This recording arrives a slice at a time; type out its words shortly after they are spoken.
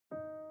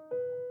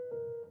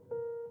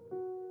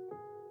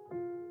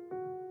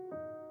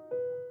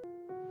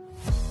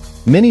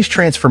Mini's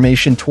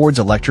transformation towards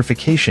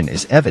electrification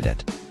is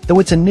evident, though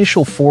its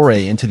initial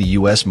foray into the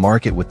US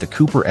market with the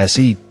Cooper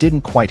SE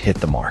didn't quite hit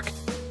the mark.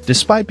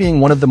 Despite being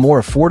one of the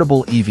more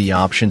affordable EV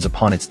options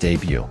upon its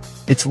debut,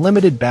 its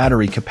limited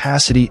battery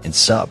capacity and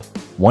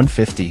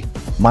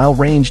sub-150-mile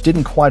range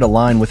didn't quite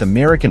align with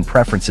American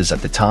preferences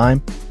at the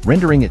time,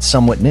 rendering it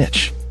somewhat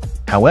niche.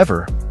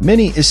 However,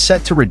 Mini is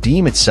set to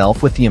redeem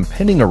itself with the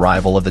impending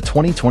arrival of the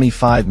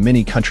 2025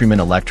 Mini Countryman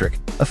Electric,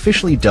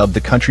 officially dubbed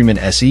the Countryman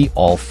SE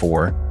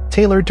All-4,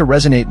 tailored to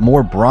resonate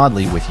more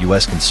broadly with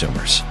US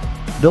consumers.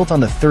 Built on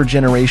the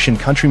third-generation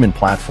Countryman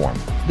platform,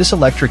 this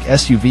electric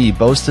SUV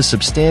boasts a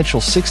substantial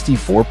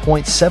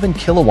 64.7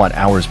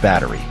 kilowatt-hours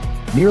battery,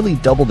 nearly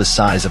double the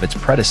size of its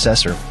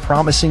predecessor,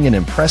 promising an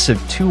impressive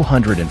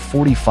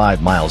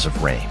 245 miles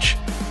of range.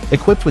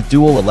 Equipped with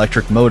dual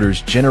electric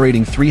motors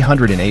generating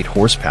 308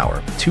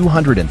 horsepower,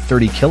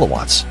 230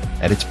 kilowatts,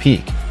 at its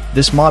peak,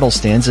 this model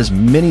stands as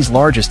Mini's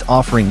largest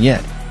offering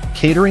yet,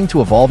 catering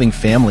to evolving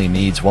family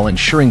needs while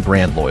ensuring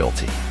brand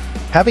loyalty.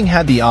 Having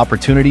had the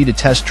opportunity to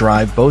test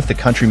drive both the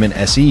Countryman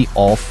SE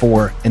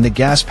All-4 and the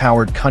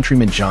gas-powered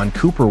Countryman John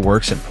Cooper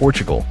Works in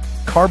Portugal,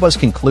 Carbuzz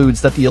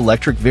concludes that the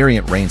electric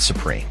variant reigns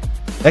supreme.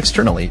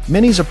 Externally,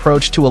 Mini's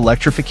approach to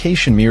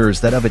electrification mirrors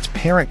that of its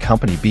parent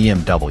company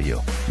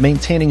BMW,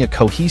 maintaining a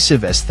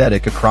cohesive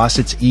aesthetic across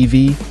its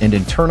EV and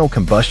internal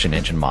combustion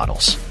engine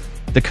models.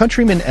 The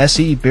Countryman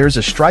SE bears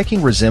a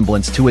striking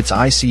resemblance to its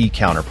ICE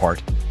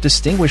counterpart,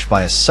 distinguished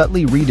by a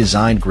subtly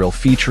redesigned grille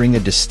featuring a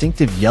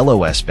distinctive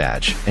yellow S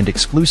badge and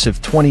exclusive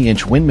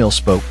 20-inch windmill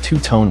spoke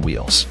two-tone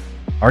wheels.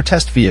 Our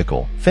test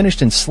vehicle,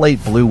 finished in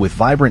slate blue with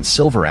vibrant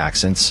silver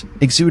accents,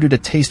 exuded a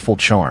tasteful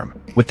charm,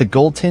 with the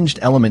gold-tinged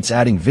elements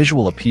adding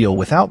visual appeal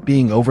without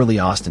being overly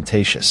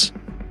ostentatious.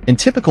 In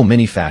typical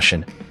Mini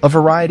fashion, a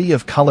variety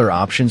of color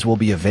options will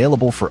be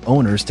available for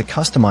owners to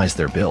customize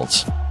their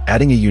builds,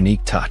 adding a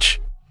unique touch.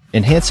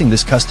 Enhancing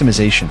this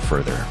customization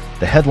further,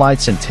 the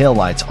headlights and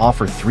taillights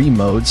offer 3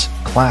 modes: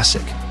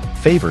 Classic,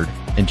 Favored,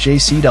 and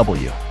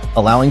JCW,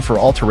 allowing for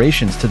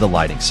alterations to the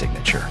lighting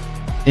signature.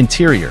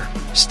 Interior,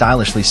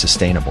 stylishly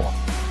sustainable.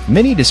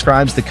 Mini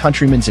describes the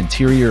Countryman's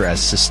interior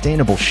as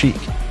sustainable chic,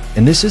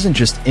 and this isn't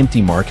just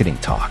empty marketing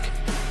talk.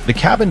 The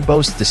cabin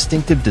boasts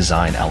distinctive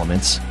design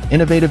elements,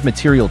 innovative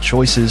material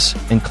choices,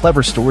 and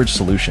clever storage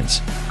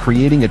solutions,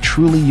 creating a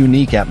truly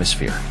unique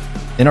atmosphere.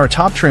 In our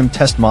top trim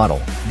test model,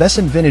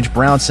 Vesson vintage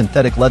brown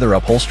synthetic leather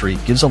upholstery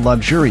gives a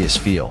luxurious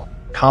feel,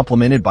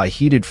 complemented by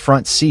heated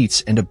front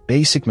seats and a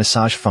basic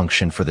massage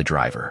function for the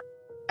driver.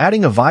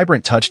 Adding a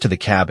vibrant touch to the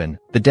cabin,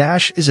 the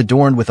dash is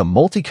adorned with a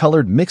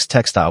multicolored mixed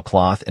textile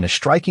cloth in a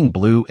striking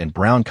blue and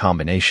brown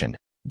combination,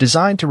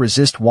 designed to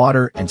resist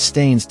water and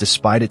stains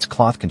despite its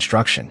cloth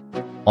construction.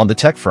 On the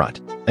tech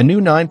front, a new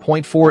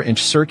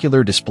 9.4-inch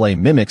circular display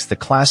mimics the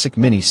classic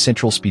Mini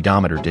central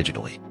speedometer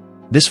digitally.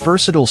 This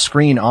versatile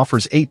screen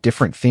offers 8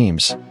 different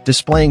themes,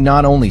 displaying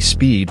not only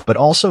speed but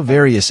also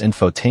various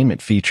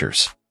infotainment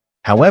features.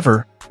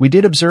 However, we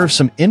did observe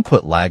some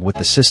input lag with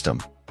the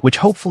system, which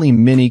hopefully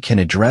Mini can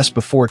address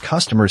before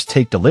customers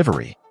take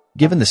delivery,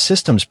 given the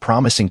system's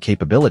promising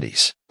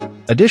capabilities.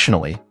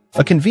 Additionally,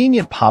 a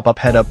convenient pop-up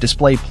head-up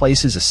display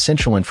places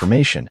essential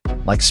information,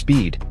 like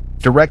speed,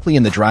 directly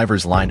in the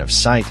driver's line of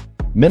sight,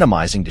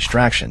 minimizing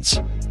distractions.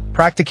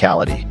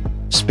 Practicality.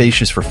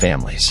 Spacious for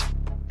families.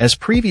 As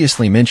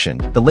previously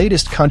mentioned, the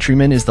latest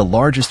Countryman is the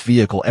largest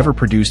vehicle ever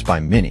produced by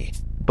Mini,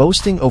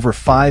 boasting over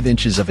 5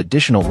 inches of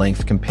additional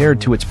length compared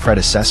to its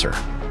predecessor.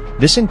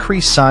 This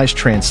increased size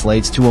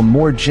translates to a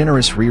more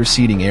generous rear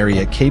seating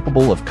area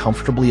capable of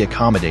comfortably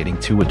accommodating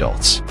 2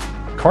 adults.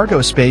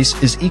 Cargo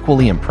space is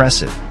equally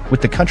impressive,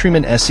 with the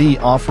Countryman SE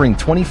offering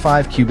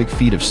 25 cubic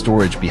feet of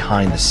storage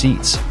behind the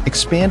seats,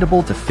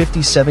 expandable to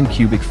 57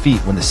 cubic feet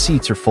when the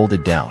seats are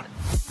folded down.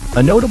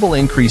 A notable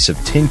increase of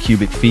 10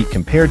 cubic feet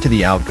compared to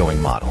the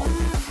outgoing model.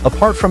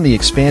 Apart from the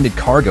expanded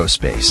cargo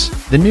space,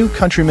 the new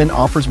Countryman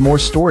offers more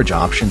storage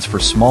options for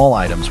small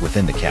items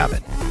within the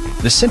cabin.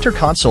 The center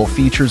console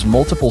features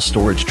multiple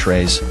storage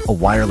trays, a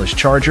wireless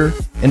charger,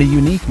 and a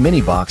unique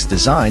mini box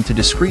designed to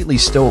discreetly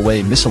stow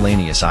away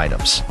miscellaneous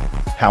items.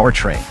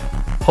 Powertrain.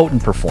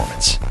 Potent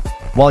performance.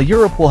 While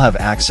Europe will have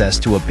access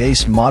to a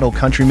base model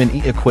Countryman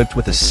E equipped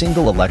with a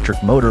single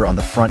electric motor on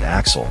the front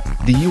axle,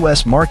 the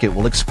US market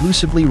will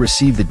exclusively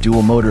receive the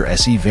dual-motor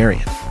SE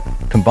variant.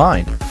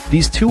 Combined,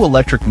 these 2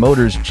 electric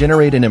motors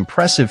generate an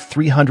impressive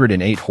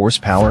 308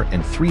 horsepower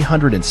and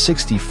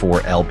 364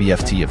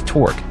 lb-ft of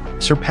torque,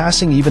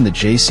 surpassing even the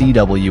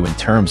JCW in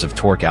terms of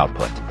torque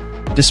output.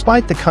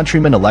 Despite the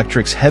Countryman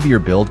Electric's heavier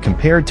build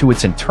compared to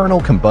its internal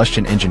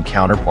combustion engine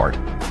counterpart,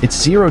 its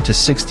 0 to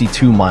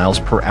 62 miles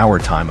per hour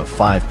time of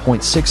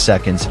 5.6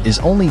 seconds is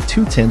only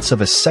 0.2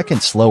 of a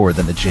second slower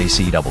than the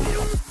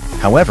JCW.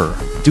 However,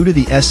 due to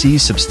the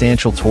SE's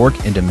substantial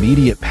torque and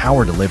immediate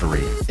power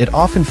delivery, it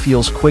often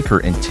feels quicker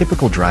in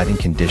typical driving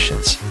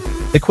conditions.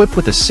 Equipped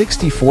with a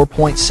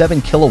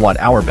 64.7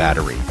 kilowatt-hour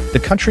battery, the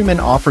Countryman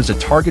offers a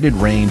targeted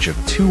range of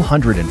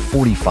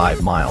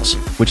 245 miles,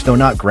 which though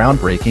not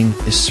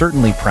groundbreaking, is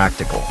certainly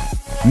practical.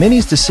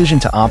 Mini's decision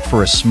to opt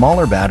for a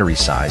smaller battery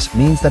size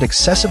means that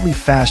excessively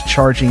fast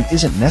charging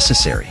isn't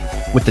necessary,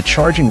 with the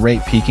charging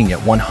rate peaking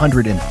at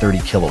 130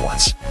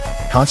 kilowatts.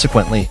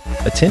 Consequently,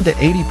 a 10 to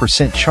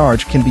 80%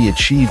 charge can be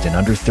achieved in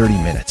under 30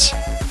 minutes.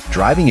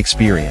 Driving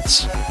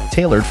experience,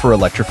 tailored for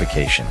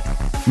electrification.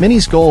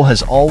 Mini's goal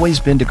has always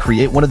been to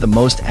create one of the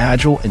most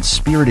agile and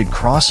spirited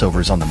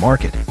crossovers on the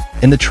market,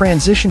 and the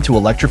transition to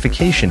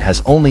electrification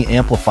has only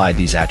amplified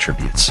these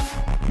attributes.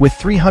 With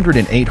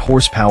 308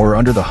 horsepower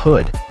under the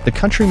hood, the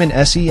Countryman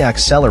SE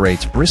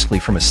accelerates briskly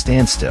from a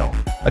standstill,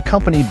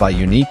 accompanied by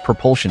unique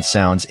propulsion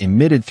sounds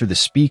emitted through the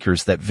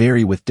speakers that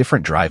vary with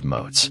different drive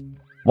modes.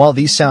 While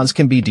these sounds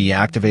can be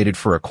deactivated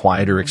for a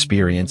quieter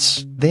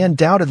experience, they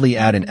undoubtedly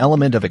add an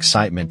element of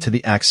excitement to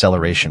the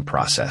acceleration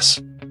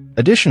process.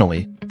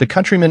 Additionally, the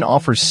Countryman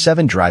offers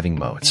 7 driving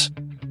modes: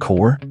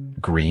 Core,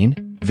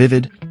 Green,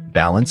 Vivid,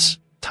 Balance,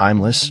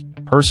 Timeless,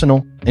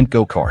 Personal, and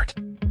Go-Kart.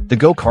 The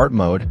Go-Kart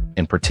mode,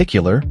 in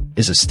particular,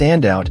 is a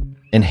standout,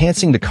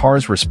 enhancing the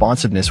car's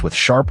responsiveness with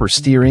sharper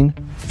steering,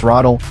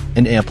 throttle,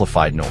 and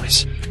amplified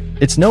noise.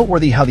 It's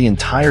noteworthy how the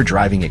entire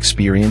driving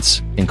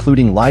experience,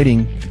 including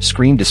lighting,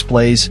 screen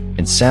displays,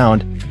 and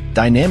sound,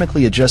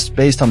 dynamically adjusts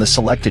based on the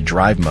selected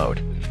drive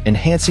mode,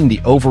 enhancing the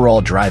overall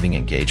driving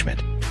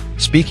engagement.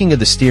 Speaking of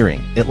the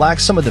steering, it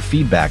lacks some of the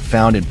feedback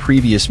found in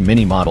previous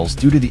Mini models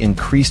due to the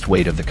increased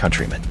weight of the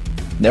Countryman.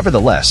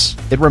 Nevertheless,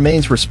 it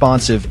remains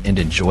responsive and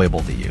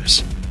enjoyable to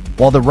use.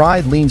 While the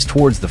ride leans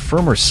towards the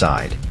firmer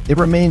side, it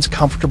remains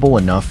comfortable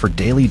enough for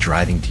daily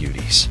driving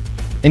duties.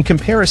 In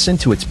comparison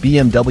to its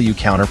BMW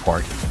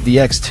counterpart, the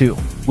X2,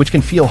 which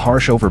can feel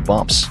harsh over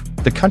bumps,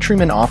 the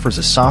Countryman offers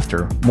a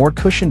softer, more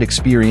cushioned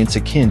experience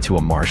akin to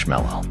a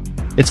marshmallow.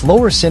 Its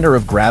lower center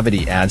of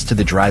gravity adds to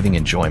the driving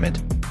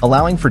enjoyment,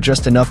 allowing for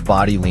just enough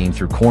body lean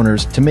through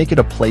corners to make it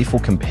a playful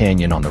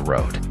companion on the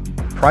road.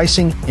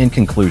 Pricing, in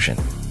conclusion,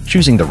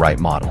 choosing the right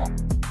model.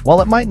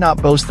 While it might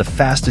not boast the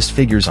fastest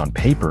figures on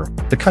paper,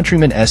 the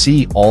Countryman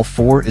SE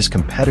All-4 is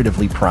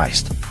competitively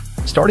priced,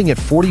 starting at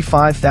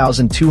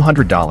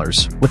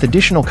 $45,200 with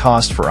additional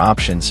cost for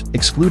options,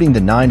 excluding the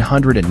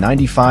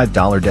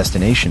 $995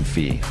 destination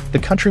fee. The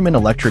Countryman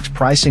Electric's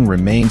pricing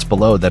remains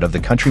below that of the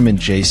Countryman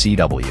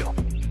JCW,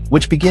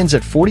 which begins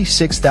at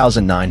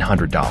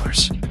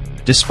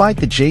 $46,900. Despite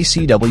the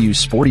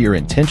JCW's sportier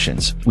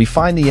intentions, we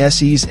find the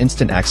SE's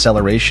instant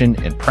acceleration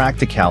and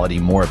practicality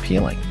more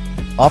appealing.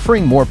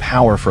 Offering more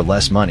power for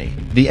less money,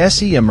 the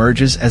SE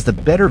emerges as the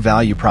better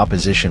value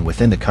proposition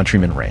within the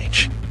Countryman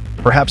range.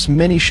 Perhaps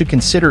many should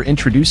consider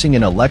introducing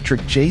an electric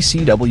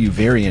JCW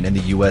variant in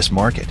the US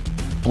market,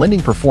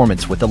 blending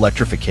performance with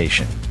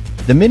electrification.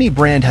 The Mini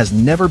brand has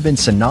never been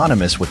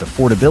synonymous with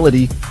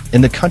affordability,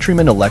 and the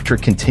Countryman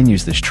Electric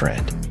continues this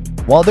trend.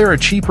 While there are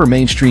cheaper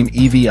mainstream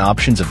EV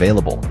options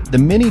available, the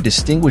Mini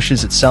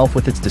distinguishes itself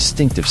with its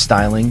distinctive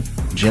styling,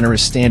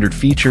 generous standard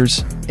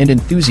features, and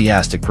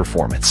enthusiastic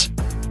performance.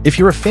 If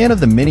you're a fan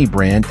of the Mini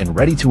brand and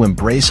ready to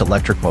embrace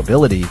electric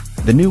mobility,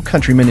 the new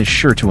Countryman is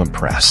sure to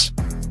impress.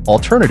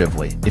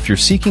 Alternatively, if you're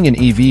seeking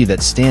an EV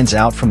that stands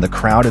out from the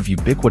crowd of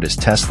ubiquitous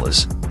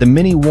Teslas, the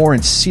Mini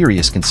warrants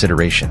serious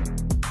consideration.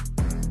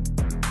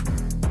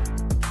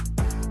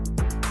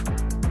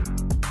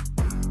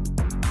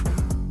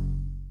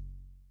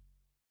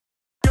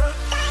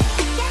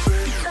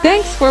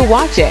 Thanks for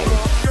watching.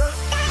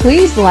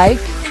 Please like,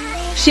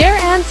 share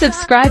and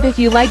subscribe if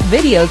you like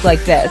videos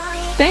like this.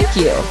 Thank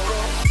you.